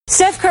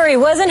Steph Curry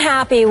wasn't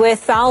happy with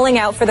fouling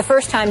out for the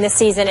first time this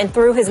season and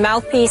threw his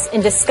mouthpiece in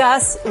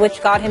disgust,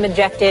 which got him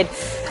ejected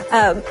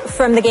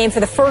from the game for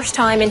the first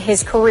time in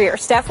his career.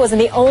 Steph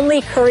wasn't the only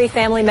Curry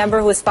family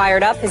member who was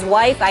fired up. His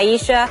wife,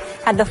 Aisha,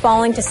 had the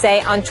following to say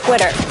on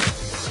Twitter.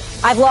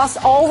 I've lost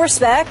all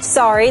respect.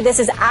 Sorry, this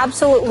is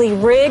absolutely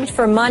rigged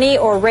for money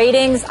or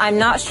ratings. I'm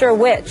not sure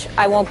which.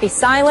 I won't be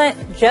silent.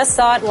 Just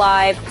saw it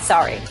live.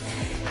 Sorry.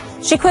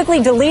 She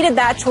quickly deleted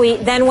that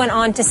tweet, then went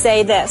on to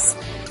say this.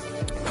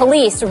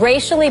 Police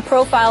racially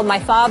profiled my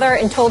father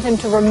and told him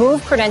to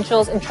remove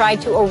credentials and tried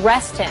to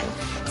arrest him.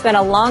 It's been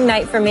a long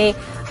night for me.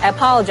 I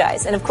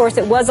apologize. And of course,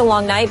 it was a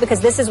long night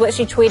because this is what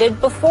she tweeted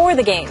before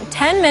the game.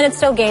 10 minutes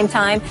till game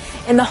time,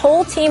 and the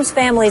whole team's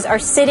families are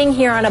sitting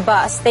here on a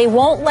bus. They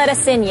won't let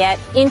us in yet.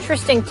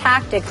 Interesting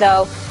tactic,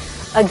 though,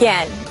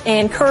 again.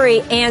 And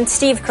Curry and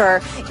Steve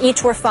Kerr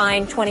each were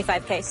fined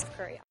 $25K. Steve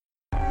Curry.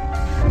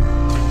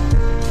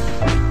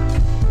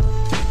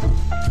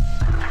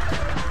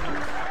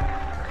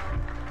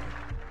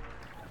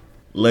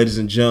 Ladies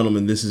and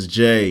gentlemen, this is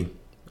Jay.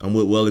 I'm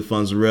with Welly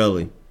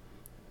Fonzarelli.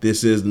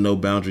 This is the No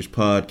Boundaries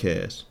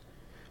Podcast.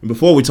 And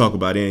before we talk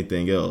about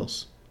anything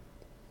else,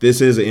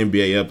 this is an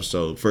NBA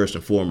episode, first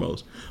and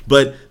foremost.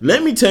 But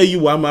let me tell you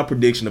why my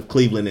prediction of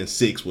Cleveland in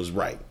 6 was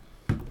right.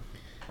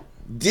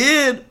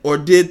 Did or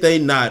did they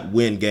not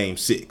win Game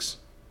 6?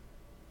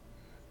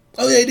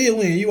 Oh, they did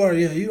win. You are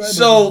right.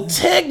 So,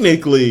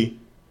 technically,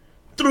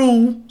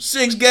 through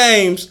 6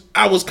 games,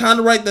 I was kind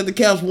of right that the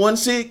Cavs won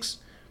 6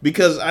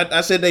 because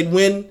I said they'd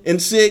win in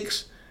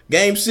 6,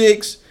 Game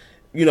 6.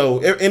 You know,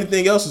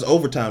 anything else is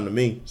overtime to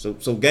me. So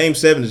Game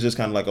 7 is just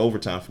kind of like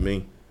overtime for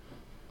me.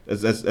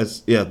 That's That's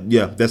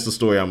the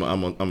story I'm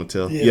gonna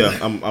tell.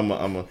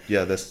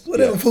 That's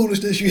whatever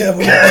foolishness you have.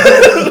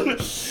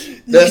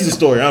 That's the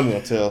story I'm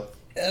gonna tell.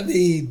 I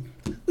mean,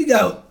 we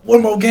got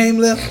one more game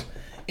left,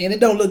 and it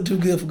don't look too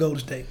good for Golden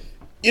State.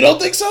 You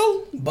don't think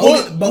so?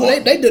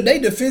 They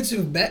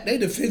defensive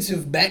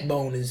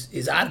backbone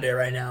is out of there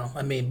right now.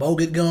 I mean,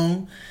 Bogut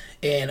gone,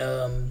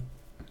 and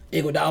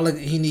Iguodala,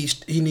 he needs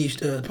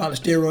probably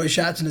steroid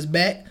shots in his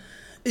back.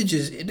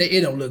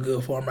 It don't look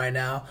good for him right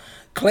now.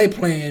 Clay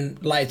playing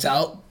lights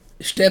out.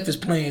 Steph is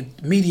playing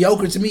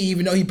mediocre to me,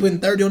 even though he putting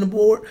 30 on the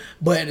board.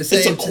 But at the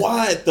same time, it's a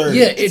quiet 30.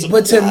 Yeah,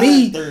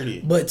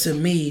 but to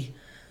me,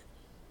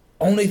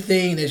 only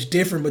thing that's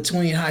different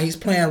between how he's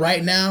playing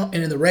right now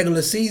and in the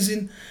regular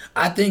season,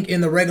 I think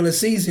in the regular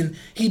season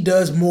he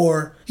takes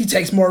more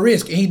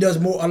risk and he does a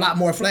lot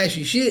more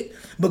flashy shit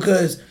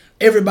because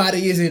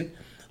everybody isn't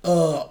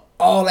all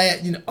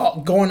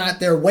that, going out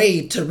their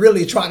way to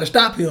really try to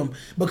stop him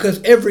because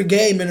every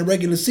game in the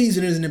regular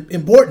season is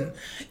important.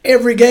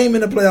 Every game in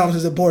the playoffs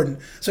is important.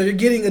 So you're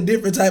getting a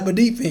different type of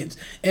defense.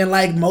 And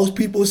like most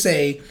people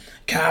say,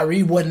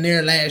 Kyrie wasn't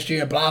there last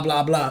year, blah,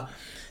 blah, blah.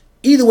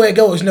 Either way it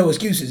goes, no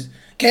excuses.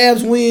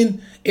 Cavs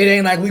win, it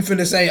ain't like we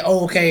finna say,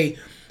 oh, okay,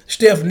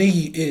 Steph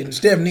knee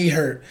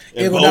hurt.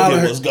 And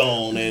Bogut was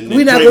gone. And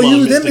we're not going to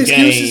use them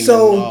excuses.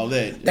 So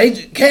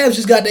Cavs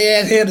just got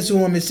their ass handed to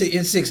them in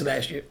 6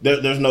 last year.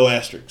 There's no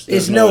asterisks.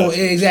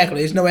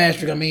 Exactly. It's no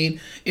asterisk. I mean,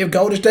 if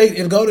Golden State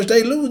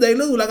lose, they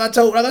lose. Like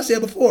I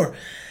said before,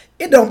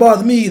 it don't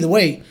bother me either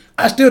way.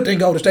 I still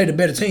think Golden State a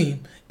better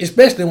team,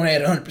 especially when they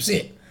at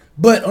 100%.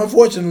 But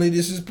unfortunately,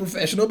 this is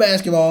professional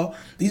basketball.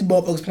 These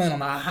motherfuckers playing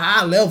on a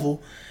high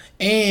level,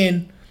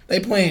 and they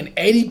playing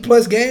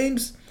 80+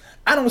 games.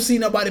 I don't see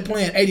nobody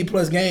playing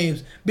 80+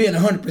 games being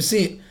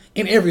 100%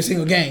 in every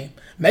single game.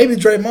 Maybe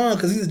Draymond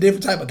because he's a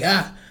different type of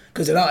guy.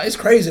 Because it's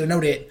crazy to know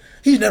that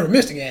he's never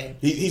missed a game.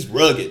 He's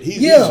rugged. He's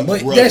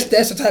but rugged.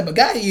 That's the type of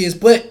guy he is.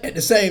 But at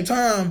the same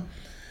time,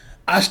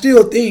 I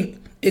still think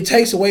it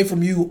takes away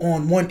from you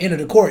on one end of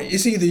the court.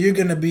 It's either you're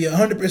going to be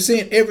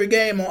 100% every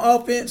game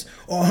on offense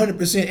or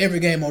 100% every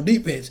game on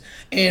defense.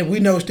 And we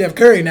know Steph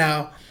Curry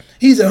now,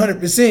 he's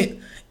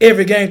 100%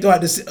 every game throughout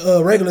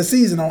the regular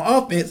season on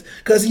offense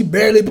because he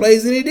barely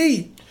plays any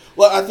D.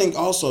 Well, I think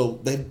also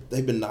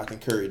they've been knocking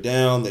Curry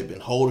down. They've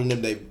been holding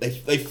him.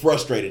 They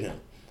frustrated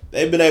him.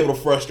 They've been able to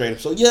frustrate him.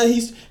 So, yeah,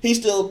 he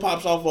still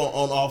pops off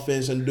on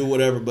offense and do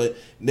whatever, but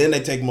then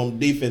they take him on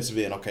the defensive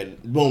end. Okay,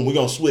 boom, we're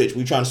going to switch.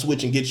 We're trying to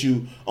switch and get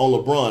you on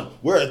LeBron.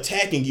 We're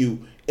attacking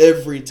you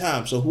every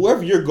time. So,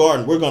 whoever you're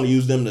guarding, we're going to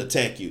use them to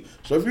attack you.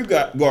 So, if you're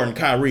guarding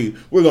Kyrie,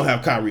 we're going to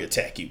have Kyrie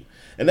attack you.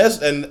 And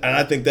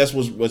I think that's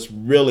what's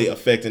really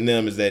affecting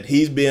them is that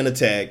he's being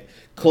attacked.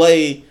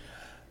 Clay's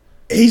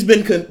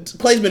been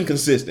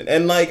consistent.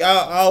 And, like,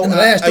 in the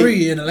last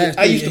three,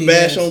 I used to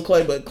bash on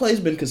Clay, but Clay's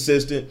been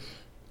consistent.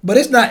 But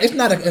it's not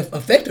an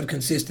effective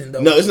consistent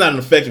though. No, it's not an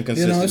effective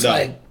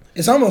consistent.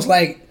 It's almost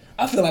like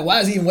I feel like why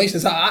is he even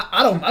wasting time?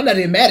 I'm not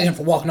even mad at him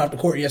for walking off the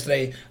court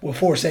yesterday with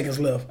 4 seconds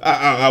left.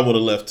 I would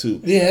have left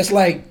too. Yeah, it's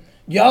like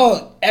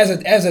y'all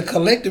as a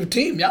collective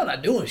team, y'all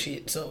not doing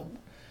shit. So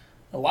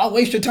why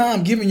waste your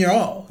time giving your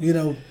all?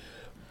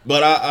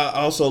 But I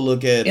also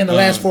look at in the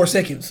last 4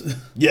 seconds.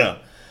 Yeah,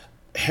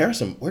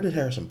 where did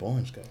Harrison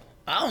Barnes go?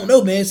 I don't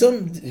know, man.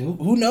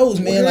 Who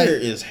knows, man? Where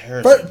is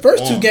Harrison?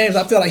 First 2 games,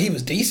 I felt like he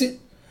was decent.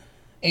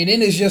 And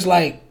then it's just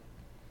like,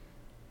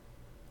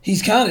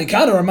 He's kind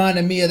of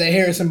reminding me of that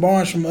Harrison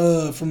Barnes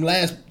from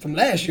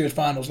last year's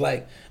finals.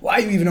 Like, why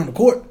are you even on the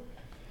court?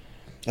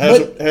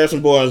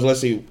 Harrison Barnes, let's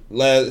see,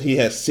 he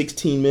has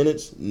 16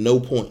 minutes, no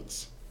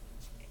points.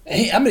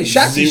 How many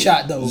shots he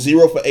shot though?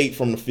 0 for 8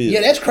 from the field.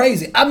 Yeah, that's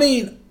crazy. I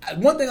mean,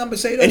 one thing I'm gonna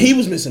say though, and he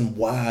was missing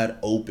wide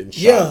open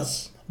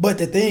shots. Yeah, but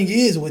the thing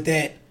is with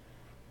that,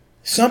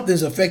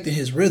 something's affecting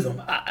his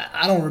rhythm.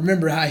 I don't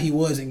remember how he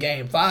was in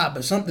Game 5,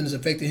 but something's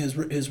affecting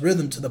his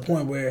rhythm to the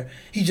point where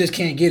he just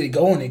can't get it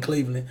going in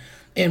Cleveland.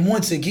 And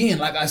once again,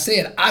 like I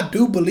said, I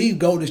do believe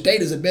Golden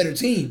State is a better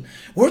team.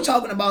 We're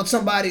talking about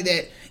somebody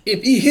that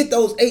if he hit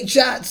those 8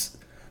 shots,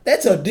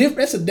 that's a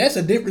difference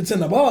in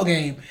the ball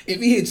game.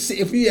 If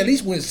he at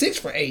least went 6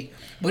 for 8,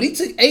 but he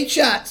took 8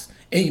 shots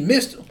and he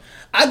missed them.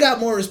 I got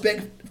more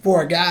respect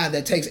for a guy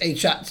that takes 8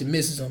 shots and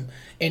misses them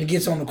and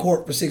gets on the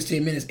court for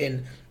 16 minutes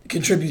and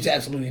contributes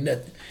absolutely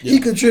nothing. Yeah.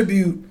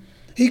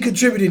 He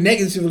contributed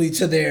negatively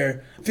to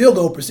their field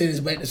goal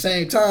percentage, but at the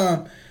same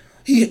time,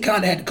 he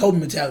kind of had the Kobe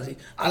mentality.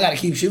 I got to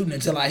keep shooting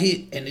until I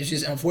hit, and it's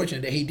just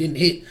unfortunate that he didn't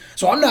hit.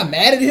 So I'm not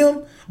mad at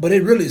him, but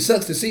it really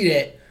sucks to see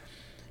that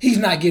he's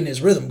not getting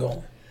his rhythm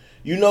going.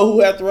 You know who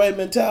had the right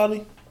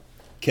mentality?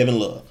 Kevin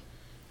Love.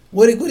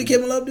 What did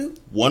Kevin Love do?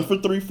 1 for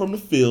 3 from the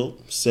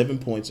field, 7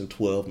 points in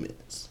 12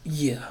 minutes.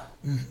 Yeah.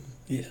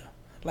 Yeah.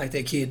 Like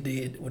that kid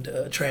did with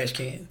the trash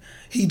can.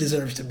 He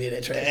deserves to be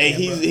that trash can.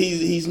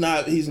 He's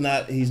not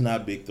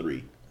big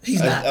three.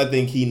 He's not. I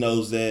think he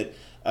knows that.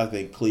 I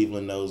think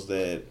Cleveland knows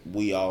that.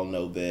 We all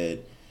know that.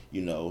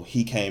 You know,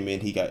 he came in.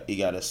 He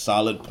got a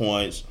solid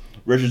points.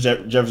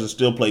 Richard Jefferson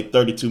still played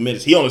 32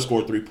 minutes. He only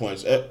scored 3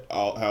 points,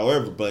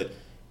 however, but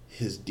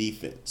his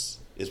defense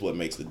is what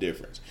makes the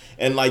difference.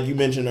 And like you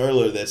mentioned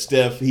earlier, that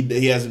Steph,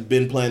 he hasn't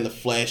been playing the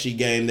flashy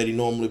game that he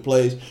normally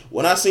plays.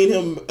 When I seen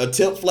him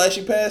attempt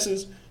flashy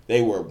passes,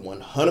 they were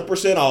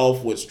 100%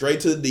 off, went straight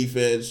to the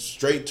defense,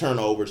 straight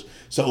turnovers.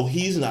 So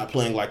he's not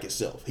playing like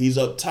himself. He's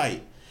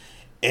uptight.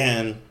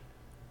 And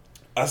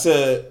I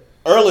said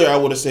earlier, I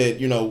would have said,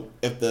 you know,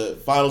 if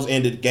the finals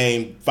ended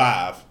Game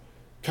 5,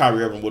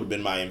 Kyrie Irving would have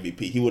been my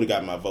MVP. He would have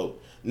got my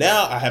vote.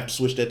 Now I have to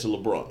switch that to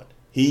LeBron.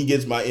 He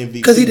gets my MVP.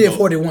 Because he did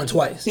 41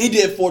 twice. He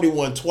did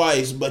 41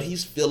 twice, but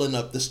he's filling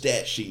up the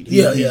stat sheet.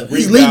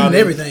 He's leading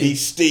everything. He's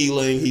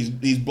stealing.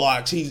 He's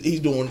blocks. He's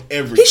doing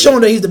everything. He's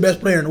showing that he's the best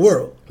player in the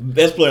world.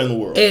 Best player in the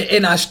world.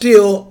 And I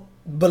still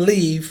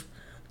believe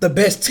the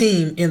best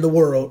team in the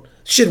world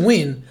should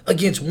win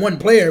against one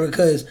player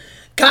because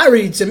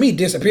Kyrie, to me,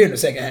 disappeared in the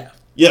second half.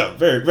 Yeah,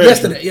 very, very.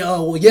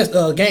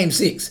 Yesterday, Game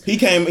 6. He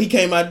came. What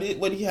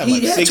did he have?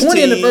 He had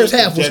 20 in the first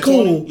half, was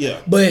cool. 20?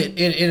 Yeah, but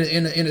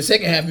in the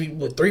second half,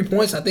 with 3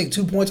 points, I think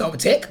 2 points off a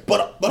tech.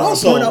 But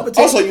also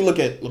you look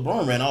at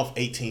LeBron ran off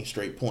 18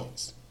 straight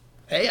points.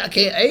 Hey, I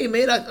can't. Hey,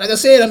 man, like I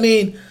said, I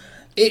mean,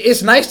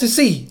 it's nice to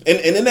see. And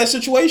in that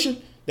situation,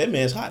 that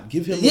man's hot.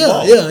 Give him the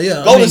ball.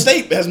 Yeah. Golden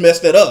State has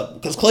messed that up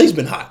because Klay's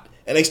been hot,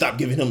 and they stopped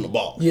giving him the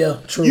ball. Yeah,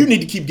 true. You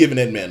need to keep giving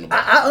that man the ball.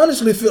 I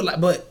honestly feel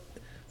like, but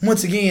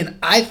once again,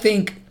 I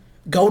think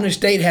Golden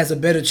State has a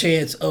better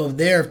chance of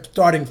their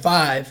starting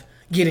 5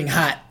 getting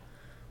hot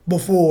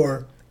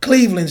before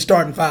Cleveland's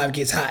starting 5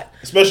 gets hot.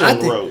 Especially on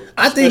the road.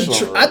 I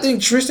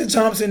think Tristan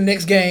Thompson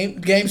next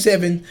game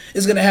 7,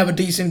 is going to have a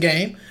decent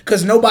game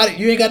because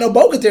you ain't got no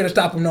Bogut there to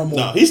stop him no more.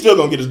 No, he's still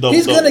going to get his double-double.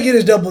 He's going to get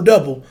his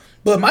double-double.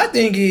 But my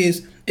thing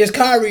is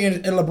Kyrie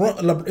and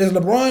LeBron, is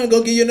LeBron going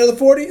to give you another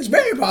 40? It's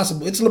very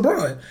possible. It's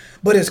LeBron.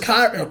 But is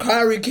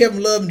Kyrie,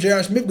 Kevin Love, and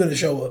J.R. Smith going to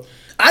show up?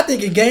 I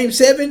think in Game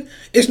 7,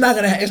 you're not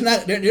going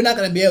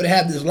to be able to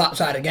have this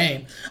lopsided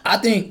game. I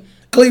think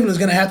Cleveland's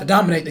going to have to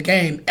dominate the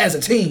game as a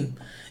team.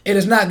 It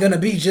is not going to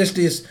be just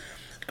this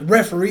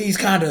referees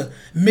kind of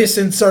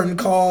missing certain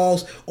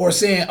calls or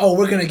saying, "Oh,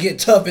 we're going to get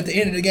tough at the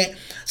end of the game."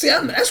 See,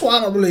 that's why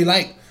I don't really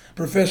like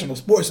professional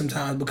sports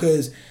sometimes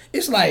because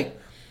it's like,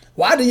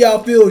 why do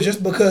y'all feel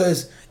just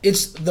because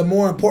it's the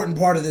more important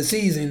part of the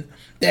season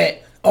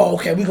that, oh,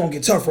 okay, we're going to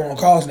get tougher on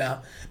calls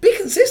now? Be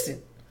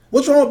consistent.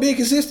 What's wrong with being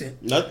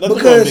consistent? Nothing wrong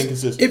with being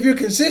consistent. If you're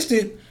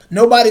consistent,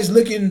 nobody's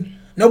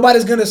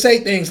going to say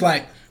things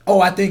like, oh,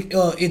 I think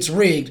it's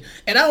rigged.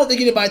 And I don't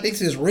think anybody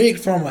thinks it's rigged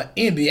from an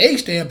NBA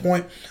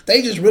standpoint.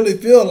 They just really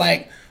feel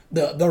like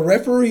the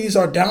referees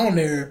are down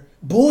there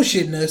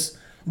bullshitting us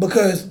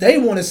because they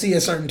want to see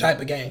a certain type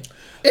of game.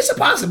 It's a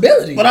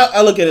possibility. But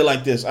I look at it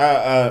like this.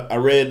 I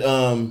read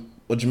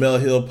what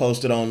Jamel Hill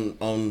posted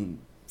on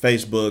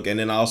Facebook, and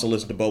then I also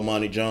listened to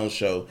Bomani Jones'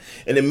 show,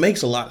 and it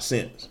makes a lot of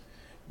sense.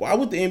 Why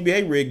would the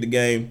NBA rig the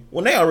game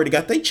when they already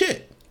got their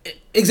check?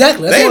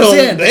 Exactly. That's what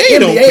I'm saying.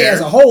 The NBA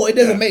as a whole, it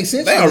doesn't make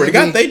sense. They already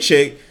got their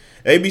check.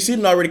 ABC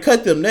done already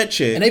cut them that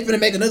check. And they finna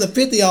make another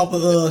 50 off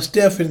of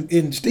Steph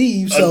and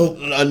Steve. So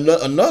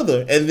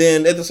another. And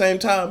then at the same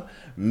time,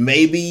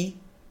 maybe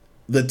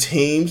the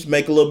teams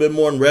make a little bit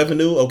more in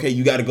revenue. Okay,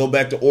 you got to go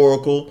back to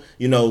Oracle.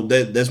 You know,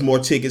 that's more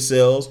ticket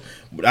sales.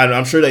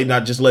 I'm sure they're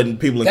not just letting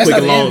people in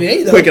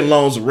Quicken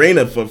Loans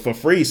Arena for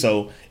free.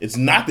 So it's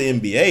not the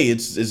NBA.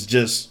 It's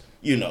just,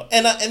 you know.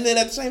 And then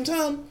at the same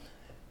time,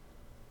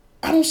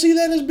 I don't see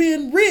that as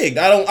being rigged.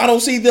 I don't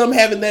see them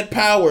having that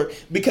power,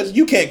 because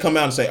you can't come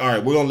out and say, all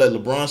right, we're gonna let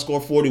LeBron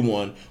score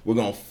 41. We're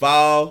gonna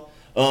foul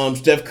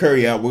Steph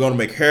Curry out. We're gonna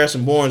make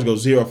Harrison Barnes go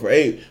 0 for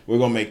 8. We're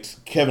gonna make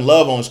Kevin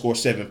Love only score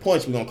 7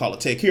 points. We're gonna call a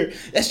take here.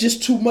 That's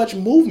just too much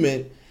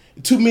movement,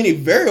 too many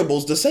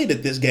variables to say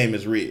that this game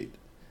is rigged.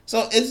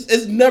 So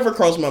it's never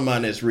crossed my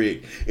mind that it's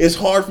rigged. It's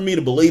hard for me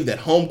to believe that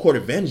home court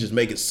advantage is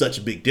making such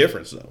a big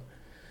difference, though.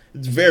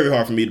 It's very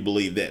hard for me to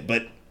believe that,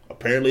 but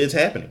apparently it's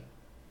happening.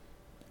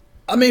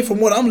 I mean, from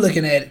what I'm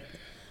looking at,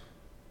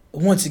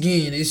 once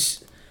again,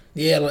 it's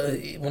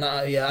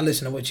I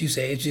listen to what you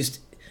say. It's just,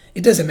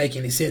 it doesn't make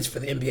any sense for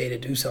the NBA to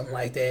do something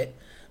like that.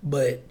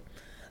 But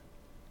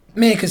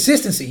man,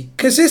 consistency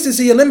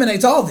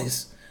eliminates all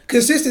this.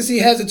 Consistency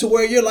has it to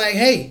where you're like,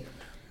 hey,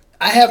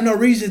 I have no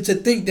reason to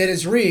think that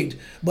it's rigged.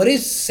 But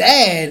it's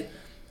sad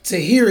to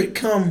hear it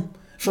come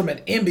from an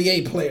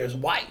NBA player's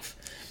wife.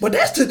 But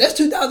that's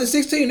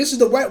 2016. This is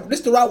the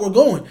route we're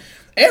going.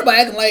 Everybody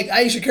acting like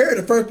Ayesha Curry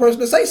the first person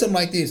to say something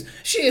like this.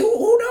 Shit,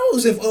 who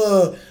knows if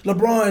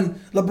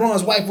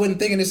LeBron's wife wasn't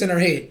thinking this in her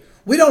head?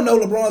 We don't know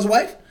LeBron's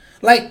wife.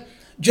 Like,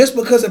 just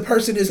because a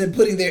person isn't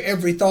putting their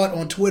every thought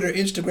on Twitter,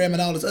 Instagram,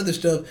 and all this other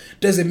stuff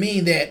doesn't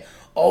mean that,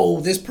 oh,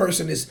 this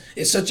person is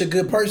such a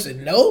good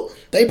person. No,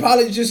 they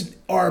probably just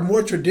are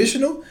more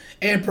traditional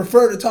and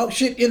prefer to talk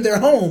shit in their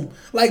home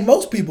like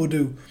most people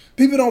do.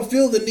 People don't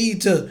feel the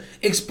need to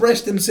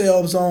express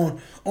themselves on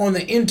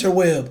the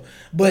interweb.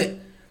 But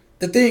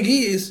the thing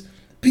is,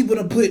 people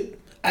don't put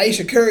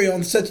Ayesha Curry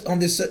on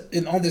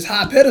this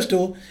high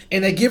pedestal,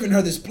 and they're giving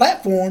her this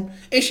platform,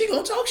 and she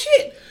gonna talk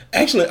shit.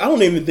 Actually, I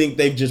don't even think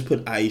they've just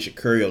put Ayesha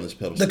Curry on this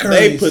pedestal. The Currys.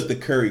 They put the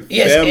Curry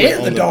family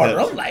on the daughter.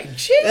 pedestal. I'm like,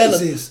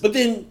 Jesus. But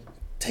then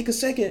take a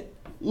second.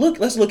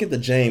 Let's look at the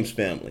James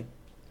family.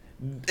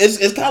 It's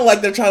kind of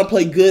like they're trying to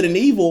play good and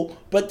evil,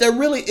 but there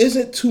really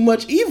isn't too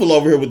much evil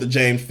over here with the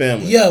James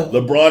family. Yeah.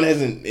 LeBron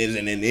isn't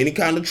in any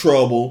kind of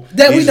trouble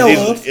that we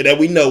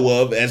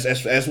know of.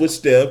 As with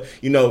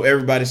Steph,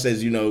 everybody says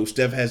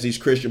Steph has these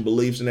Christian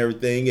beliefs and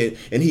everything,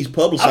 and he's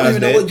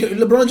publicized that. I don't even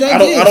know what LeBron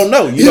James is. I don't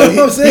know. You know what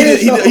I'm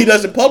saying? He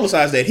doesn't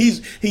publicize that. He's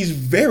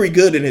very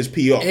good in his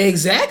PR.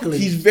 Exactly.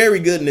 He's very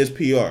good in his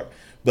PR,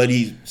 but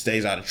he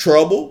stays out of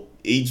trouble.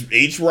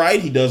 Eats right.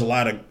 He does a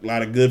lot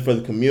of good for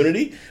the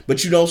community,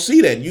 but you don't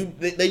see that.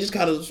 They just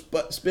kind of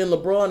spin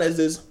LeBron as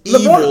this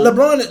evil.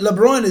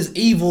 LeBron is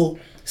evil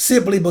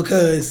simply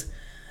because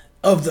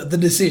of the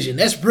decision.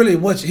 That's really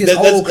what his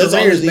whole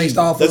career is based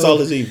off of. That's all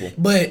his evil.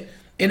 But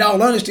in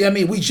all honesty, I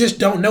mean, we just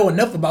don't know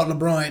enough about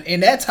LeBron,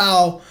 and that's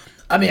how.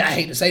 I mean, I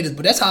hate to say this,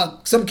 but that's how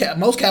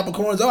most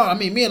Capricorns are. I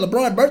mean, me and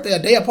LeBron's birthday are a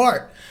day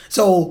apart,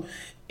 so.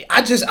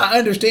 I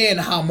understand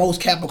how most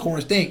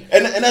Capricorns think.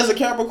 And as a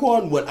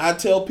Capricorn, when I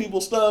tell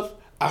people stuff,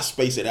 I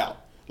space it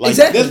out. Like,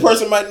 exactly. This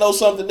person might know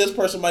something, this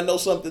person might know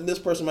something, this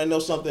person might know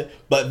something,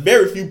 but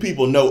very few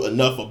people know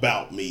enough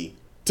about me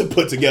to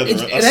put together a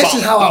song. And that's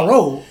just how I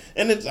roll.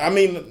 And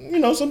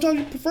sometimes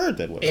you prefer it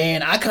that way.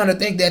 And I kind of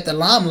think that the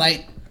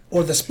limelight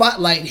or the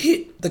spotlight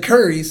hit the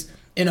Currys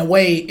in a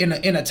way, in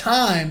a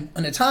time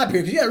period.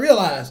 Because you got to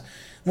realize,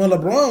 when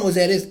LeBron was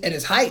at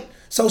his height,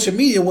 social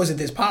media wasn't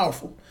this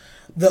powerful.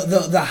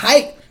 The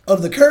height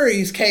of the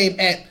Currys came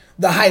at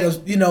the height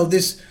of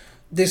this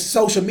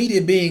social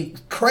media being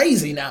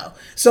crazy now.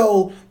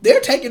 So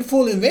they're taking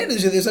full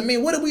advantage of this. I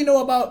mean, what do we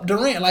know about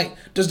Durant? Like,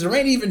 does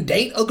Durant even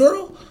date a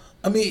girl?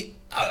 I mean,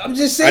 I'm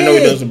just saying. I know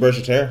he doesn't brush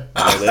his hair.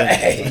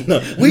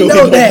 We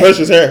know that. Brush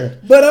his hair.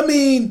 But I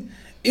mean,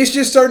 it's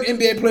just certain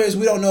NBA players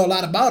we don't know a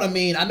lot about. I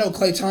mean, I know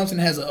Klay Thompson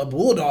has a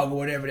bulldog or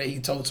whatever that he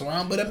totes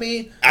around, but I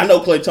mean... I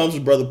know Klay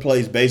Thompson's brother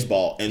plays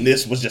baseball, and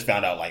this was just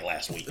found out like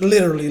last week.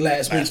 Literally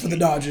last week for the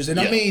Dodgers. And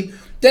yeah. I mean,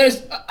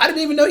 I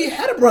didn't even know he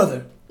had a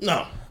brother.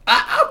 No.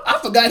 I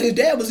forgot his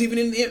dad was even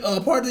in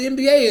part of the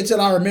NBA until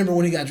I remember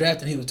when he got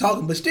drafted and he was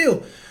talking. But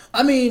still,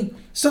 I mean,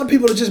 some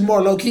people are just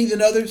more low-key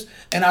than others,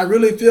 and I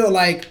really feel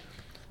like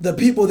the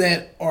people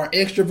that are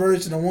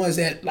extroverts and the ones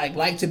that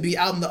like to be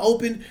out in the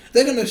open,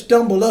 they're going to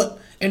stumble up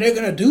and they're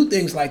going to do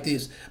things like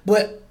this.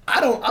 But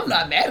I'm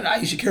not mad at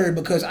Ayesha Curry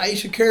because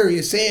Ayesha Curry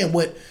is saying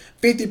what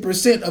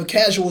 50% of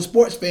casual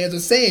sports fans are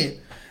saying.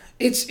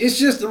 It's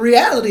just the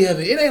reality of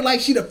it. It ain't like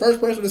she the first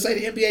person to say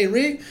the NBA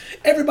rigged.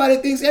 Everybody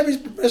thinks every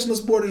professional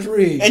sport is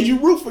rigged. And you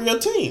root for your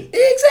team.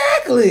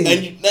 Exactly.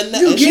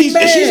 And she's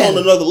on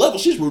another level.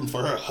 She's rooting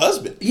for her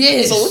husband.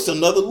 Yes. So it's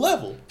another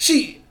level.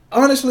 She,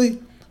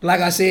 honestly,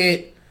 like I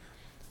said,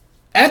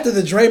 after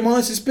the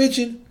Draymond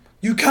suspension,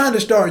 you kind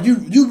of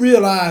you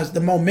realize the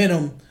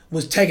momentum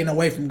was taken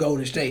away from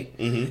Golden State.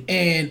 Mm-hmm.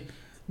 And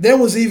there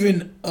was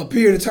even a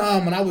period of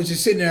time when I was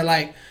just sitting there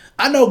like,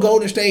 I know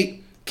Golden State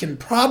can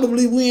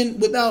probably win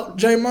without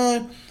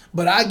Draymond,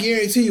 but I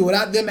guarantee you,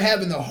 without them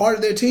having the heart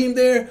of their team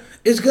there,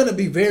 it's going to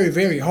be very,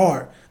 very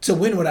hard to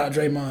win without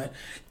Draymond.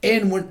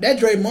 And when that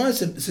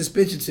Draymond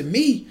suspension to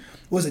me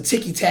was a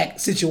ticky-tack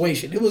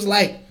situation. It was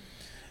like,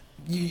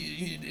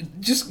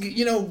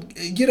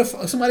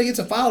 somebody gets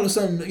a foul or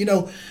something.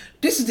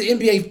 This is the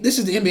NBA. This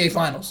is the NBA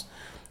Finals.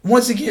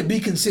 Once again,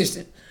 be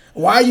consistent.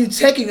 Why are you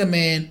taking a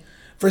man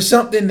for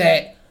something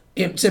that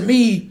to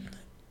me,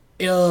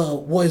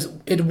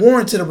 it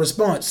warranted a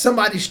response.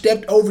 Somebody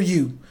stepped over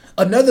you.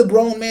 Another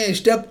grown man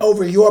stepped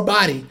over your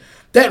body.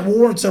 That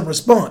warrants a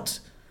response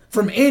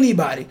from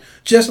anybody.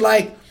 Just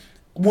like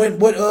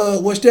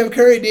what Steph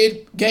Curry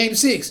did Game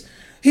 6.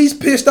 He's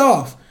pissed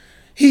off.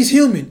 He's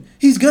human.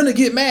 He's gonna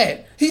get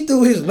mad. He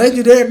threw his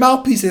legendary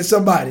mouthpiece at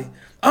somebody.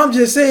 I'm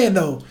just saying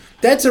though,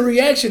 that's a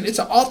reaction. It's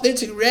an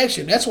authentic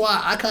reaction. That's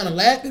why I kind of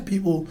laugh at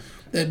people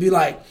that be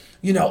like,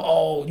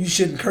 oh, you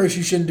shouldn't curse,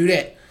 you shouldn't do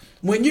that.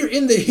 When you're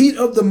in the heat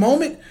of the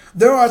moment,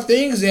 there are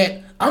things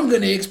that I'm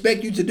going to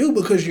expect you to do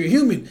because you're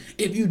human.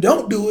 If you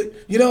don't do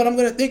it, you know what I'm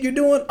going to think you're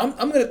doing? I'm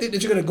going to think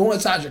that you're going to go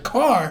inside your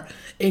car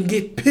and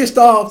get pissed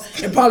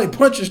off and probably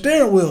punch your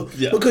steering wheel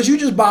because you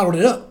just bottled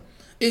it up.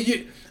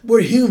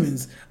 We're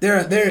humans. There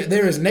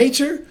is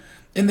nature,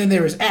 and then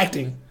there is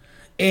acting.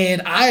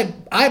 And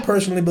I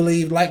personally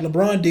believe, like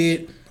LeBron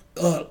did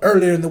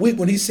earlier in the week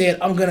when he said,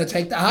 I'm going to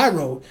take the high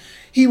road.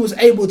 He was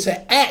able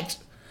to act.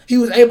 He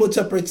was able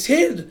to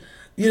pretend,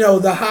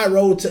 the high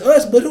road to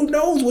us, but who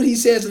knows what he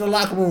says in the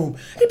locker room.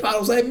 He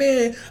probably was like,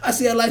 man, I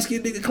see a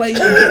light-skinned nigga Clay.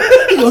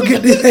 He gonna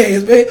get this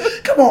ass, man.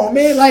 Come on,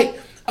 man. Like,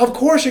 of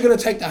course you're going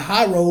to take the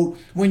high road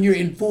when you're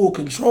in full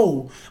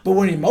control, but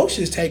when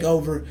emotions take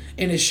over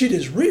and the shit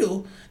is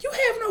real, you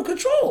have no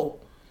control.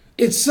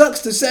 It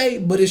sucks to say,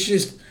 but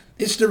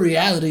it's the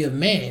reality of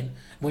man.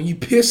 When you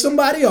piss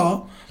somebody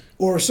off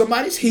or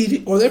somebody's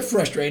heated or they're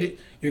frustrated,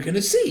 you're going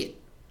to see it.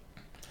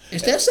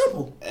 It's that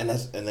simple. And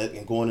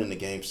going into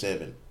Game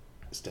 7,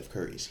 Steph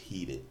Curry is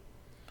heated.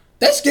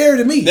 That's scary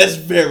to me. That's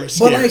very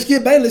scary. But like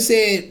Skip Bayless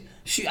said,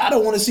 I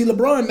don't want to see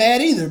LeBron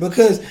mad either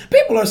because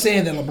people are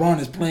saying that LeBron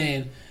is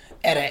playing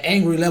at an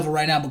angry level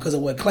right now because of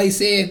what Clay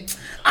said.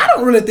 I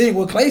don't really think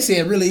what Clay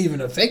said really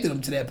even affected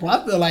him to that point.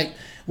 I feel like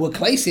what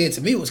Clay said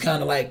to me was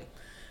kind of whack,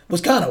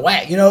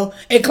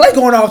 And Clay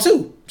going off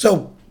too.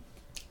 So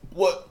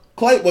what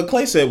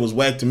Clay said was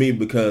whack to me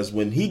because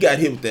when he got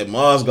hit with that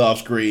Mozgov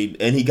screen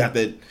and he got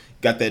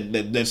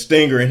that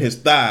stinger in his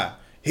thigh,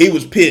 he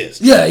was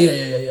pissed.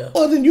 Yeah.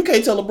 Well, then you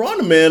can't tell LeBron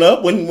to man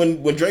up when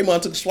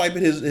Draymond took a swipe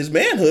at his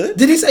manhood.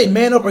 Did he say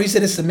man up or he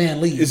said it's a man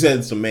lead? He said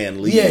it's a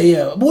man lead.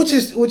 Yeah. Which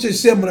is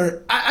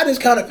similar. I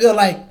just kind of feel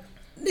like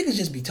niggas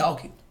just be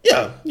talking.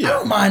 Yeah. I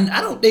don't mind.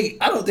 I don't think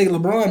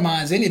LeBron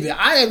minds any of it.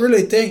 I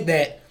really think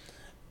that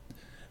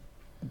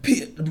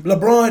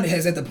LeBron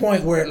has at the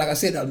point where, like I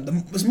said,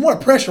 there's more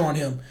pressure on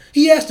him.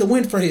 He has to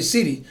win for his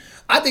city.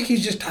 I think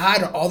he's just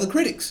tired of all the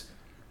critics.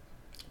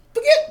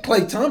 Forget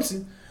Klay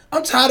Thompson.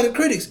 I'm tired of the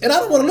critics, and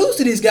I don't want to lose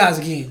to these guys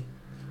again.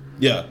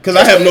 Yeah, because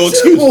I have no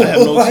excuse.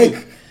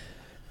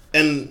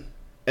 And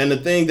the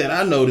thing that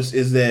I noticed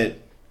is that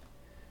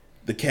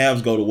the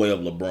Cavs go the way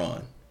of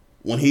LeBron.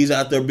 When he's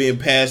out there being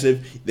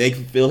passive, they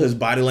can feel his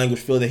body language,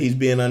 feel that he's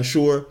being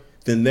unsure,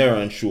 then they're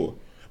unsure.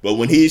 But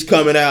when he's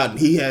coming out and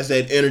he has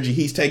that energy,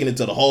 he's taking it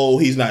to the hole.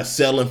 He's not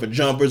settling for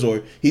jumpers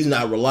or he's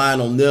not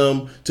relying on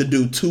them to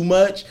do too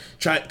much.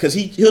 Because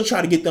he'll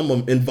try to get them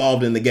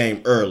involved in the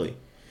game early.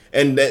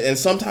 And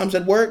sometimes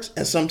that works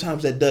and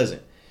sometimes that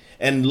doesn't.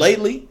 And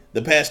lately,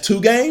 the past 2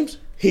 games,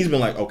 he's been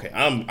like, okay,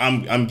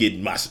 I'm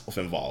getting myself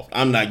involved.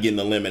 I'm not getting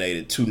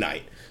eliminated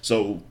tonight.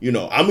 So,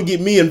 I'm going to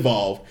get me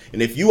involved.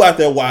 And if you out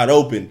there wide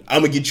open, I'm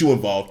going to get you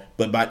involved.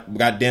 But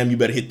goddamn, you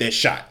better hit that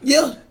shot.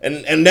 Yeah.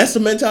 And that's the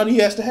mentality he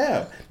has to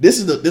have. This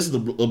is the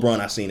LeBron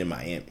I've seen in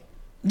Miami.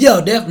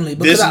 Yeah, definitely.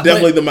 This is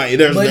definitely the Miami.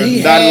 There's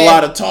not a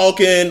lot of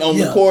talking on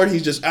the court.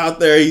 He's just out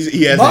there.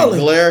 He has that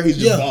glare. He's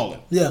just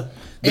balling. Yeah.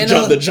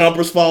 The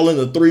jumpers falling,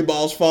 the 3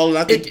 balls falling.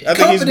 I think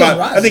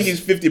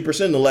he's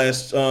 50% in the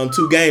last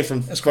 2 games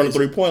from the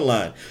 3-point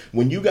line.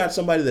 When you got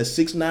somebody that's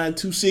 6'9",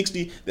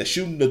 260 that's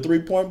shooting the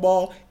 3-point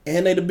ball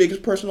and they the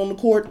biggest person on the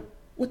court,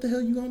 what the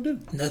hell you gonna do?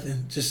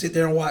 Nothing. Just sit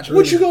there and watch.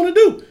 What you gonna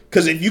do?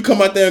 Because if you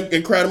come out there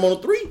and crowd him on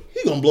a 3,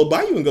 he gonna blow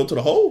by you and go to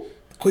the hole.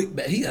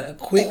 He got a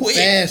quick,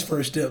 fast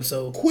first step.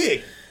 So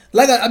quick.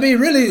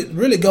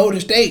 Really, Golden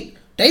State,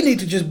 they need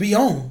to just be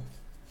on.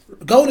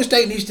 Golden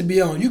State needs to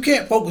be on. You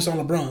can't focus on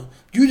LeBron.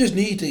 You just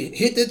need to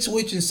hit that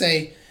switch and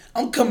say,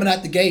 I'm coming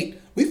out the gate.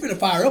 We finna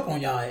fire up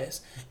on y'all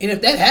ass. And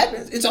if that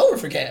happens, it's over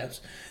for Cavs.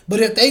 But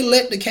if they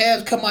let the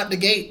Cavs come out the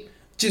gate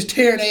just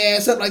tearing their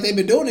ass up like they've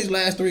been doing these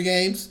last 3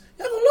 games,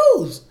 y'all gonna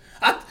lose.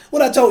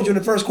 What I told you in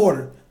the first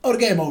quarter. Oh, the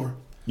game over.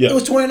 Yeah. It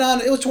was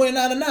 29. It was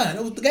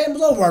 29-9. The game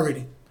was over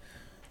already.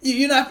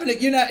 You're not. They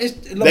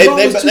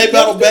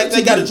battled back.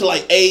 They got it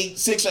to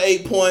 6 or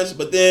 8 points,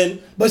 but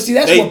see,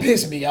 that's what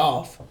pissed me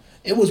off.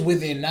 It was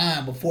within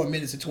 9 with 4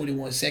 minutes and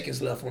 21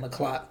 seconds left on the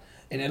clock,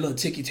 and that little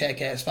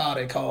ticky-tack ass foul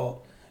they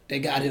called, they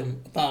got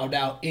him fouled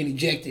out and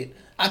ejected.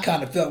 I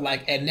kind of felt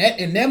like in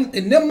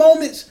them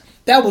moments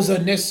that was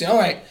unnecessary. All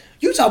right,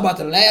 you talk about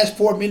the last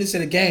 4 minutes of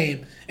the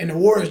game, and the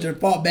Warriors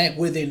that fought back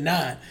within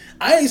 9.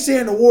 I ain't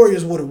saying the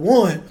Warriors would have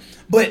won,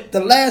 but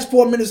the last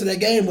 4 minutes of that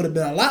game would have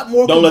been a lot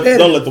more competitive.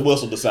 Don't let the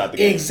whistle decide the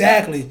game.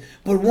 Exactly.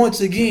 But once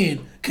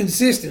again,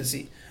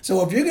 consistency.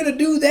 So if you're gonna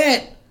do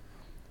that.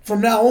 From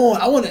now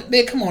on, I want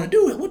to, come on,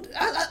 do it. When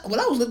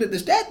I was looking at the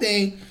stat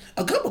thing,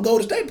 a couple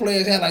Golden State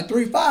players had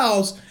 3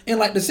 fouls in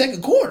the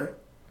second quarter.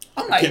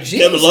 I'm like,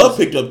 Kevin Love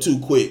picked up 2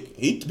 quick.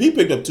 He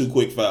picked up 2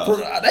 quick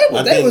fouls.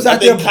 I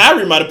think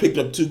Kyrie might have picked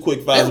up 2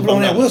 quick fouls. They was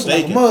blowing that whistle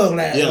like a mug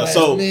last. Yeah,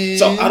 so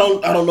I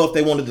don't know if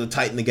they wanted to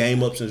tighten the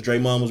game up since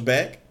Draymond was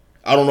back.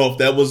 I don't know if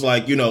that was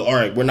like, all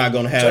right, we're not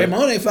going to have...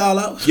 Draymond ain't foul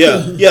out.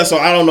 yeah, so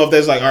I don't know if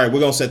that's like, all right, we're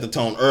going to set the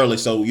tone early,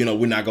 so,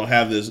 we're not going to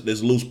have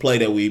this loose play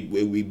that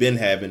we've been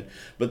having.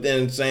 But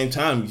then at the same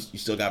time, you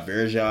still got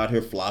Verja out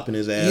here flopping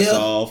his ass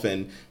off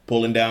and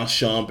pulling down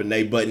Shump and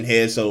they butting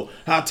heads. So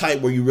how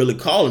tight were you really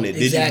calling it?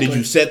 Exactly. Did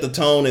you set the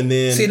tone and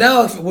then... See,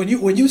 now, when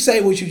you say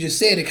what you just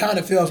said, it kind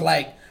of feels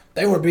like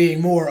they were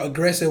being more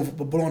aggressive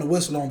blowing the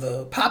whistle on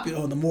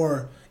the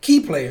more... key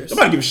players.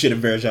 Nobody give a shit if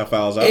Verja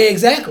fouls out.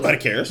 Exactly. Nobody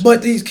cares.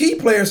 But these key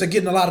players are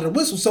getting a lot of the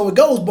whistles, so it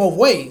goes both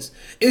ways.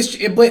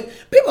 But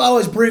people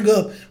always bring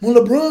up, when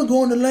LeBron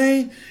go in the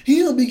lane, he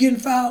don't be getting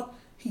fouled.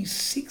 He's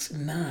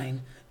 6'9",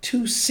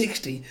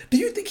 260. Do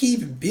you think he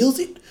even feels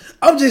it?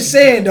 I'm just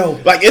saying, though.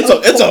 Like,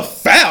 it's a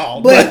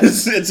foul, but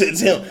it's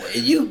him.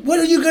 What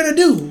are you going to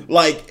do?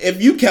 Like,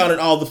 if you counted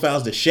all the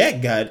fouls that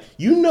Shaq got,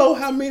 you know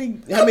how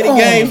many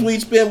games we'd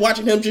spend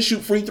watching him just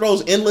shoot free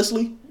throws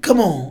endlessly? Come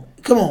on.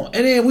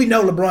 And then we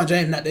know LeBron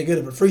James not that good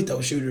of a free throw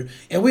shooter,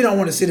 and we don't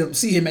want to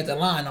see him at the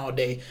line all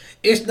day.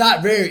 It's not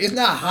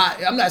hot.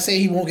 I'm not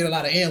saying he won't get a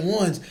lot of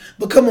and-ones,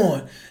 but come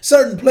on.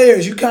 Certain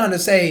players, you kind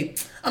of say,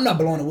 I'm not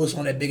blowing the whistle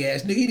on that big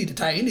ass nigga. He need to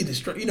tighten. He need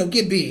to,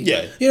 get big.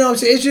 Yeah. You know what I'm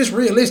saying? It's just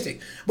realistic.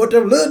 But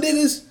the little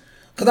niggas,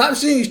 because I've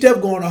seen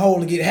Steph go in the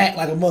hole and get hacked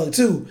like a mug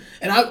too,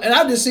 and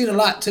I've just seen a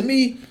lot. To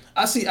me,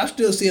 I'm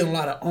still seeing a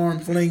lot of arm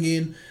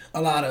flinging,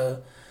 a lot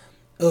of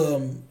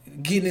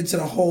getting into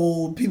the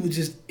hole. People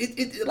just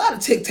a lot of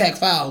tic-tac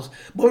fouls.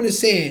 But I'm just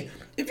saying,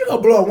 if you're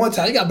gonna blow it one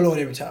time, you gotta blow it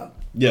every time.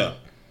 Yeah.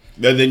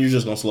 Then you're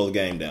just gonna slow the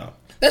game down.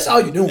 That's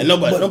all you're doing. And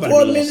nobody 4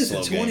 really minutes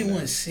and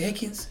 21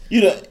 seconds.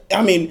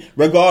 I mean,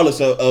 regardless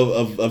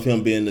of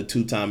him being the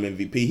 2-time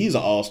MVP, he's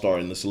an all-star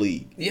in this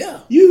league. Yeah.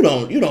 You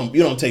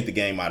don't take the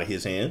game out of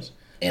his hands.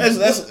 And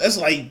that's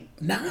like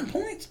 9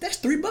 points. That's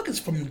 3 buckets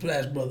from the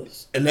Flash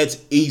brothers. And that's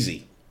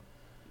easy.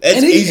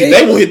 That's easy.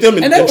 They will hit them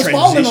in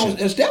transition.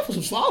 And Steph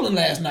was falling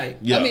last night.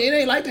 Yeah. I mean, it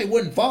ain't like they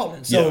wasn't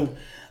falling. So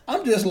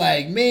I'm just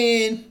like,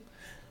 man,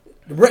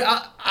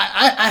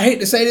 I hate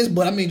to say this,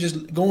 but I mean,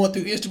 just going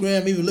through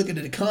Instagram, even looking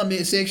at the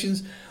comment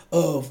sections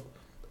of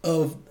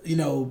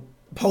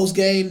post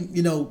game,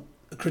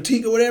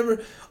 critique or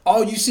whatever.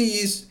 All you see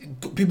is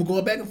people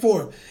going back and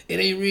forth. It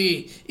ain't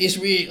rigged. It's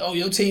rigged. Oh,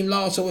 your team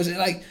lost. So it's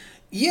like,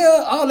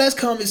 yeah, all that's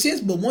common sense.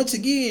 But once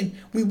again,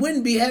 we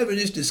wouldn't be having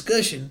this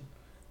discussion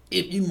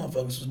if you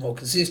motherfuckers was more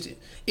consistent.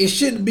 It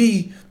shouldn't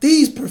be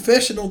these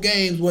professional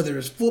games, whether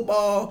it's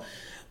football,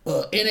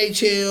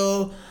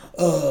 NHL,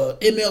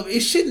 MLB.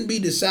 It shouldn't be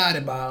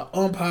decided by an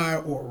umpire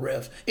or a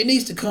ref. It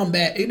needs to come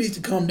back. It needs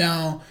to come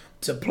down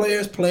to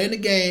players playing the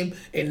game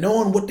and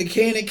knowing what they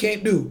can and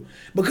can't do.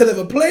 Because if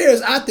a player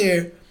is out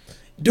there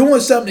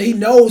doing something that he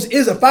knows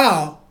is a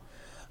foul,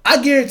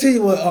 I guarantee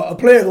you a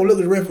player gonna look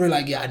at the referee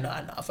like, yeah, I know,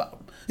 I fouled him.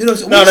 No,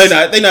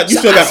 they're not. You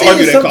still got to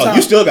argue that call.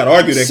 You still got to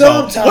argue that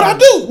call.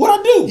 What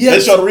I do? Yes.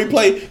 They show the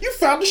replay. You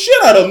fouled the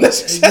shit out of them.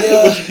 That's exactly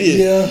what you did.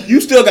 Yeah. You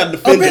still got to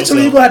defend yourself.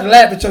 Eventually, you're going to have to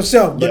laugh at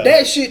yourself. But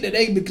that shit that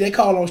they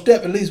call on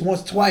Steph at least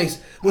once or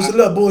twice was a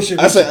little bullshit.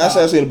 I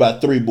said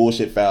about 3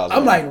 bullshit fouls.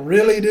 I'm like,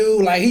 really,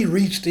 dude? Like, he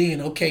reached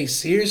in. Okay,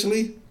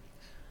 seriously?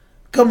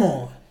 Come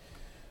on.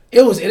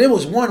 It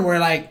was one where,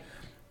 like,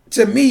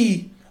 to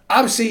me,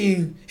 I've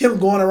seen him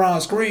going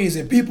around screens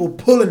and people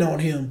pulling on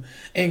him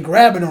and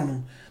grabbing on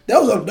him.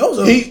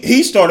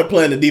 He started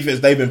playing the defense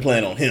they've been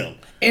playing on him,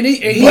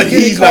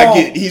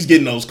 he's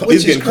getting those calls.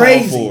 He's getting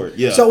called for it.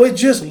 Yeah. So it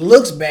just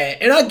looks bad,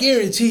 and I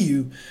guarantee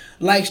you,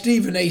 like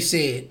Stephen A.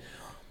 said,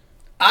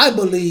 I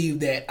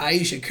believe that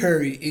Ayesha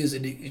Curry is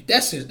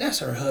that's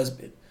her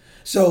husband,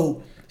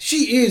 so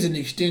she is an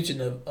extension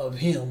of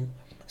him.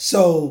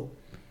 So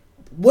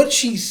what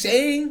she's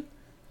saying,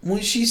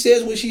 when she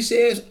says what she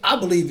says, I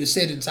believe it's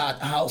said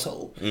inside the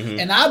household,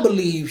 and I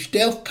believe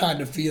Steph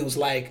kind of feels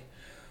like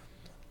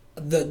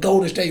the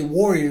Golden State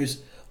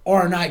Warriors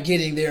are not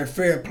getting their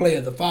fair play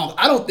of the foul.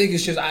 I don't think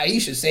it's just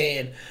Ayesha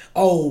saying,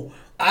 "Oh,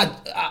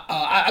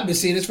 I've been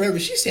seeing this forever."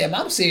 She said,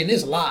 "I'm seeing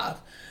this live."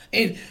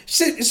 And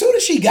as soon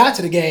as she got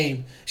to the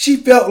game, she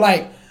felt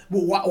like,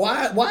 well,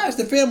 why is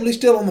the family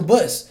still on the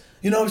bus?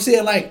 You know what I'm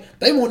saying? Like,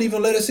 they won't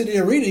even let us in the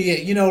arena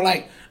yet.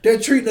 Like, they're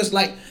treating us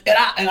like,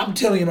 and I'm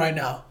telling you right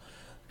now,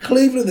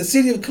 Cleveland, the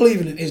city of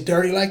Cleveland, is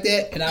dirty like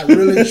that, and I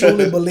really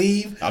truly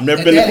believe. I've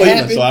never been to Cleveland,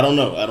 happened. So I don't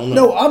know.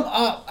 No,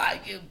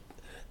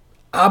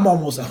 I'm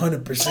almost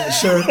 100%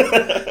 sure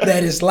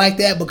that it's like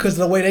that because of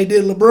the way they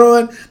did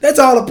LeBron. That's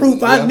all the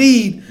proof I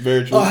need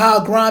of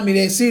how grimy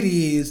that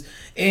city is.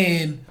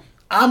 And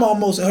I'm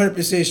almost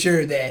 100%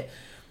 sure that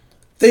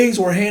things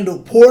were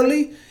handled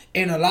poorly,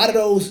 and a lot of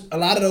those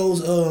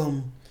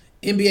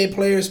NBA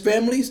players'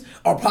 families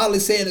are probably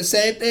saying the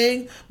same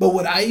thing. But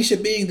with Ayesha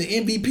being the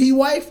MVP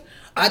wife,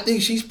 I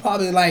think she's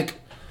probably like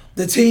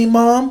the team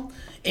mom,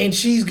 and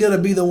she's gonna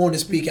be the one to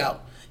speak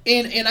out.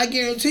 And I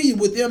guarantee you,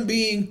 with them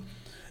being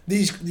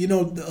these,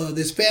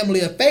 this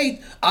family of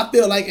faith, I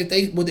feel like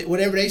if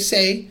whatever they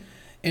say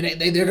and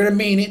they're going to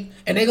mean it,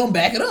 and they're going to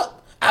back it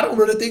up. I don't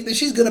really think that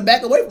she's going to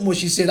back away from what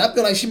she said. I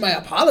feel like she might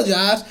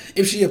apologize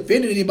if she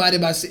offended anybody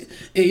by,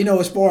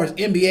 as far as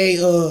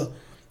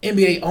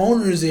NBA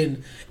owners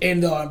and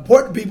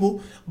important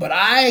people. But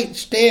I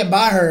stand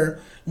by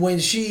her when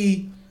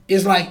she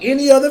is like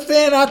any other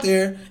fan out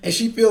there, and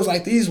she feels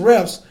like these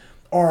refs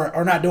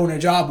are not doing their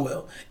job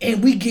well.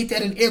 And we get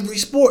that in every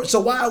sport. So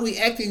why are we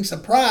acting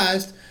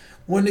surprised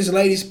when this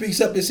lady speaks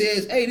up and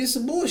says, hey, this is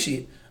some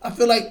bullshit? I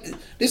feel like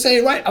this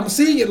ain't right. I'm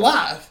seeing it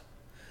live.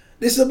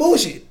 This is some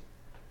bullshit.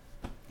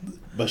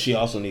 But she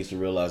also needs to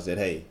realize that,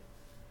 hey,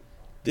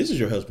 this is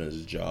your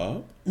husband's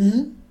job.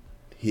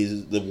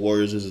 Mm-hmm. The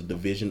Warriors is a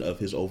division of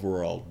his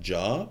overall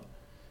job.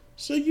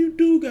 So you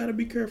do got to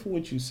be careful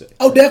what you say.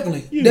 Oh,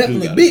 definitely.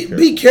 Definitely.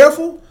 Be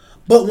careful.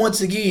 But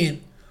once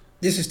again,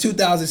 this is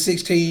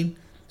 2016.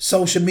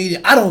 Social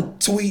media. I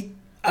don't tweet.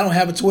 I don't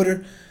have a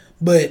Twitter.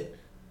 But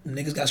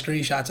niggas got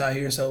screenshots out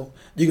here. So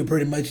you can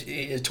pretty much,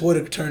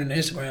 Twitter turn into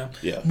Instagram.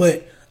 Yeah.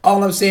 But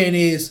all I'm saying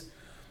is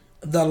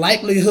the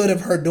likelihood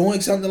of her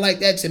doing something like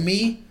that, to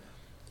me,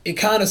 it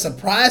kind of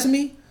surprised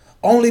me.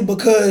 Only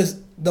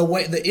because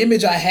the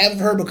image I have of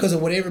her, because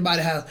of what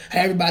everybody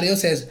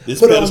else has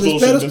put on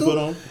this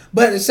pedestal.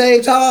 But at the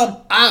same time,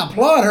 I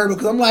applaud her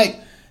because I'm like,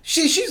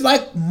 she's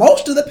like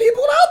most of the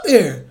people out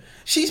there.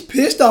 She's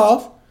pissed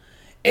off,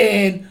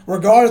 and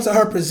regardless of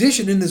her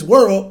position in this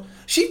world,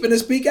 she finna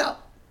speak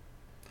out.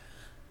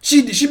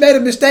 She made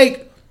a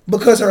mistake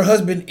because her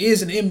husband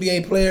is an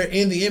NBA player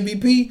and the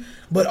MVP.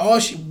 But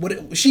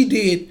what she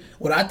did,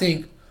 what I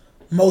think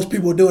most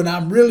people do, and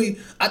I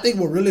think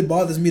what really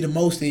bothers me the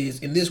most is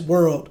in this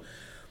world,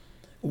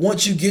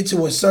 once you get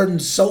to a certain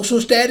social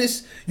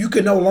status, you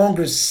can no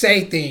longer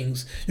say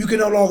things. You can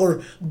no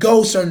longer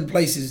go certain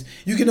places.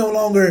 You can no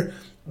longer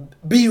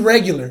be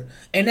regular.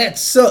 And that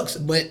sucks.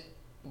 But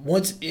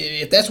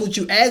if that's what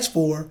you ask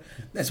for,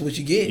 that's what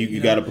you get.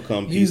 You got to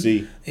become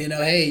PC.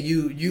 Hey,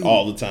 you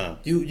all the time.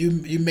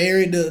 You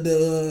married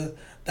the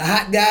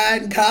hot guy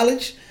in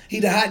college. He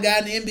the hot guy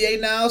in the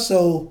NBA now,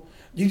 so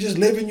you just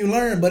live and you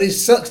learn. But it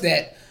sucks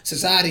that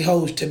society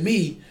holds, to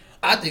me,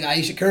 I think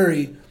Ayesha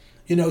Curry,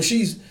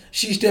 she's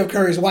Steph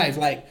Curry's wife.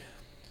 Like,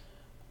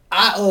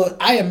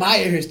 I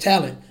admire his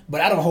talent,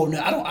 but I don't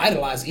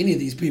idolize any of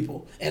these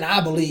people. And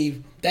I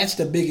believe that's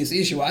the biggest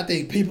issue. I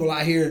think people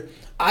out here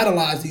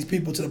idolize these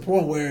people to the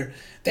point where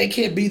they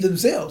can't be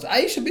themselves.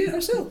 Ayesha be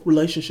herself.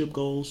 Relationship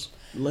goals.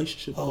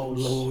 Oh,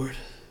 Lord.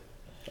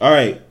 All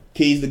right.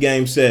 Keys to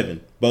Game 7.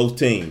 Both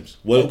teams.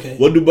 What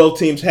do both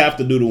teams have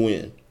to do to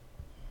win?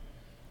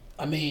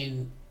 I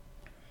mean,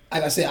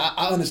 like I said,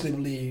 I honestly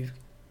believe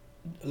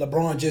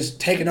LeBron just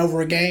taking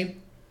over a game.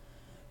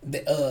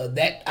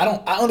 I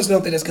honestly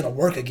don't think that's gonna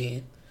work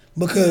again,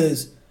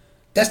 because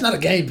that's not a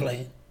game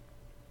plan.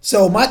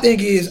 So my thing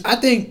is, I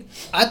think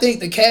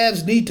the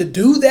Cavs need to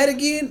do that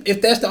again.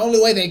 If that's the only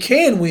way they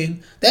can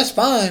win, that's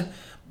fine.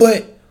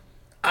 But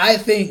I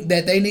think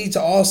that they need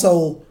to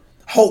also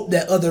hope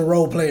that other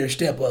role players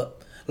step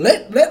up.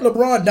 Let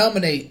LeBron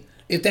dominate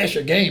if that's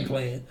your game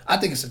plan. I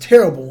think it's a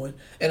terrible one.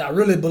 And I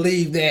really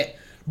believe that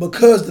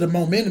because of the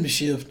momentum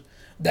shift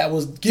that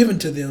was given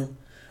to them,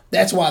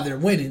 that's why they're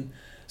winning.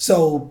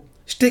 So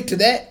stick to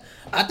that.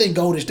 I think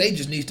Golden State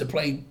just needs to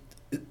play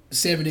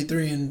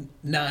 73-9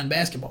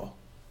 basketball.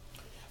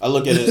 I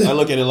look at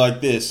it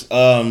like this.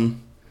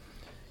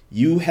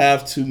 You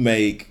have to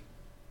make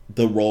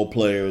the role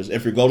players,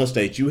 if you're Golden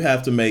State, you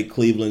have to make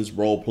Cleveland's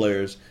role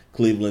players,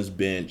 Cleveland's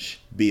bench,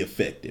 be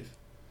effective.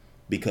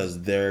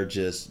 Because they're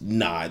just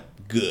not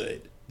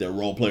good. Their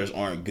role players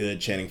aren't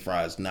good. Channing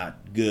Frye is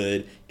not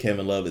good.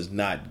 Kevin Love is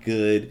not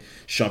good.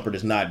 Shumpert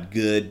is not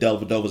good.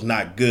 Dellavedova is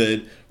not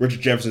good.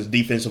 Richard Jefferson's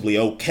defensively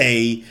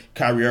okay.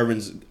 Kyrie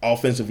Irving's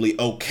offensively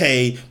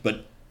okay.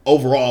 But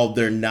overall,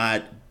 they're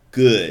not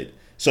good.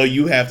 So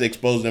you have to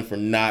expose them for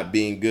not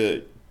being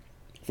good.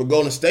 For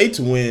Golden State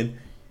to win,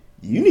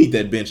 you need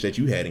that bench that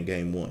you had in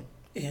Game 1.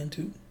 And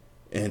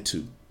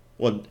 2.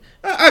 Well,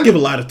 I give a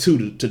lot of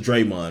 2 to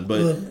Draymond,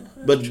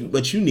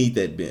 but you need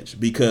that bench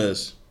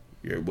because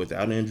you're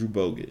without Andrew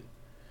Bogut.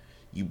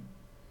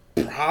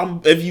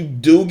 If you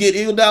do get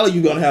Iguodala,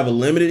 you're gonna have a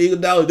limited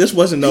Iguodala. This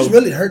wasn't no. He's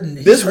really hurting.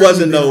 This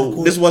wasn't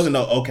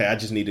no. Okay, I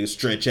just need to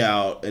stretch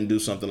out and do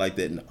something like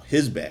that. No,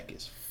 his back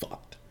is fucked.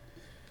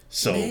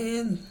 So,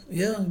 man,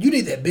 yeah, you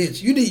need that bench.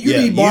 You need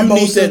Barbosa. You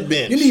need that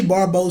bench. You need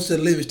Barbosa,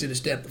 Livingston to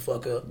step the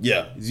fuck up.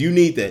 Yeah, you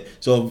need that.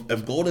 So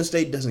if Golden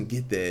State doesn't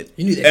get that,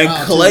 you need that.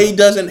 And Clay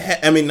doesn't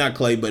not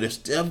Clay, but if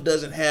Steph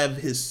doesn't have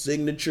his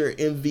signature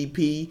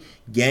MVP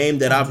game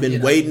that I've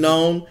been waiting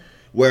on,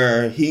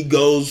 where he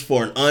goes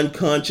for an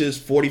unconscious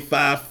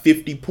 45,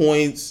 50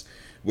 points,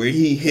 where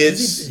he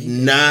hits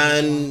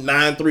nine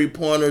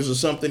 3-pointers or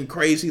something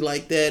crazy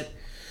like that.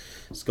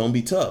 It's gonna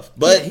be tough,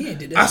 but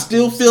I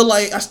still feel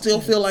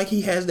like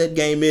he has that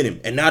game in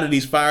him. And now that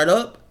he's fired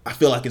up, I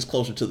feel like it's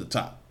closer to the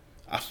top.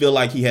 I feel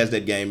like he has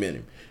that game in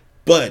him.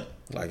 But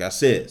like I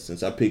said,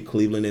 since I picked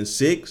Cleveland in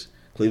 6,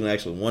 Cleveland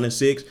actually won in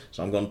 6,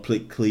 so I'm gonna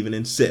pick Cleveland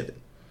in 7.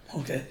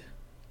 Okay.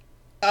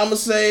 I'm gonna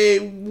say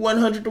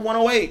 100 to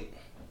 108.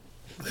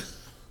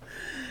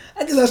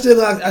 I guess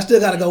I still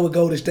got to go with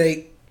Golden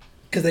State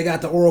because they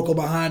got the Oracle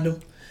behind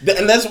them.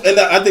 And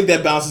I think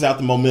that balances out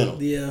the momentum.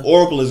 Yeah.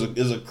 Oracle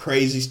is a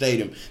crazy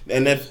stadium,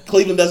 and if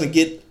Cleveland doesn't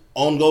get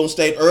on Golden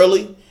State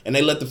early and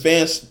they let the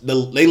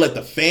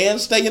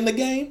fans stay in the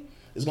game,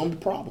 it's gonna be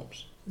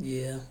problems.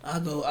 Yeah,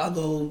 I'll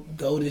go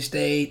Golden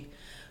State.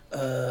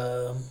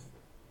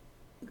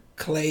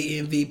 Clay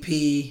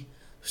MVP,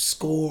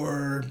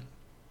 score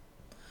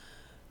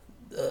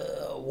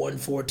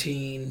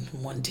 114,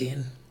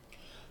 110.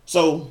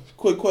 So,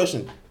 quick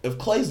question: if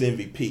Clay's the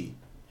MVP,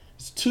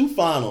 it's 2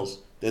 finals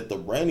that the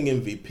reigning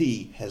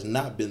MVP has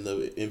not been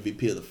the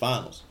MVP of the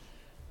finals.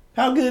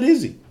 How good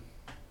is he?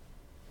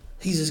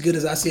 He's as good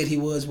as I said he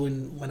was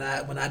when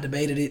I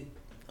debated it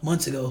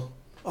months ago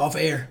off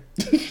air.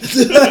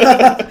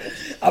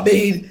 I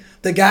mean,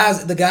 the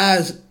guy's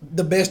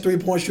the best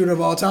 3-point shooter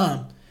of all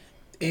time,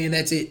 and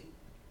that's it.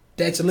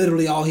 That's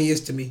literally all he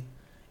is to me.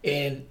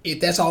 And if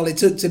that's all it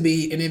took to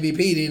be an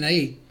MVP, then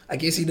hey, I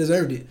guess he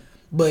deserved it.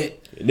 But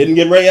it didn't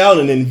get Ray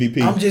Allen an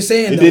MVP. I'm just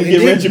saying, it didn't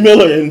get Reggie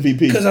Miller an MVP.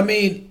 Because I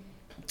mean,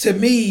 to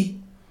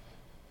me,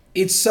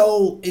 it's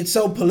so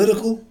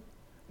political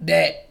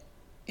that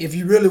if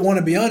you really want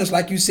to be honest,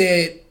 like you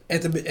said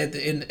at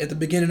the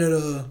beginning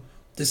of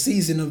the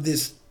season of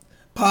this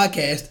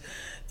podcast,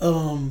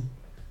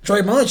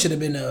 Draymond should have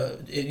been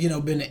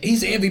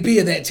he's the MVP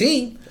of that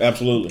team.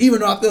 Absolutely. Even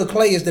though I feel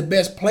Clay is the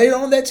best player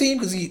on that team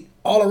because he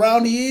all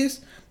around he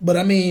is, but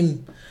I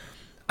mean,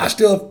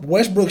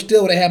 Westbrook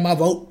still would have had my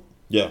vote.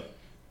 Yeah.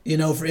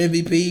 For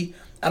MVP.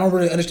 I don't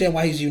really understand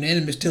why he's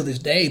unanimous till this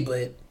day,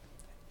 but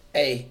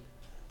hey,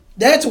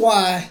 that's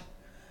why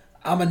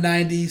I'm a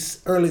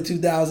 90s, early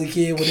 2000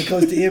 kid when it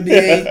comes to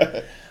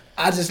NBA.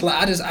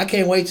 I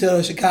can't wait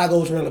till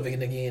Chicago's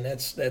relevant again.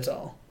 That's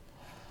all.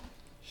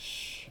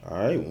 All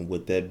right. Well,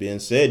 with that being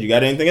said, you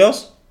got anything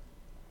else?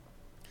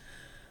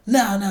 No,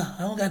 I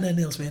don't got nothing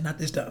else, man. Not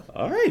this time.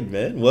 All right,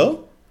 man.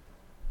 Well,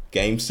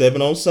 Game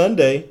 7 on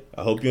Sunday.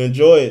 I hope you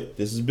enjoy it.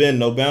 This has been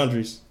No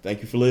Boundaries.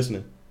 Thank you for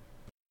listening.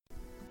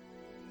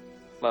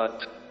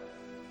 But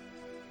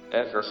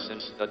ever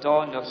since the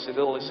dawn of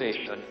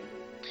civilization,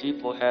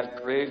 people have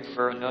craved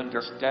for an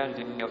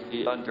understanding of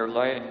the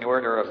underlying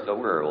order of the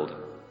world.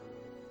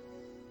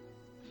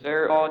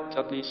 There ought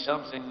to be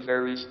something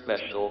very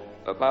special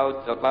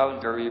about the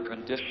boundary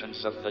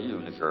conditions of the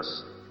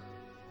universe.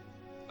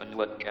 And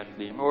what can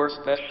be more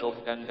special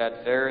than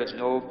that there is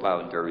no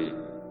boundary?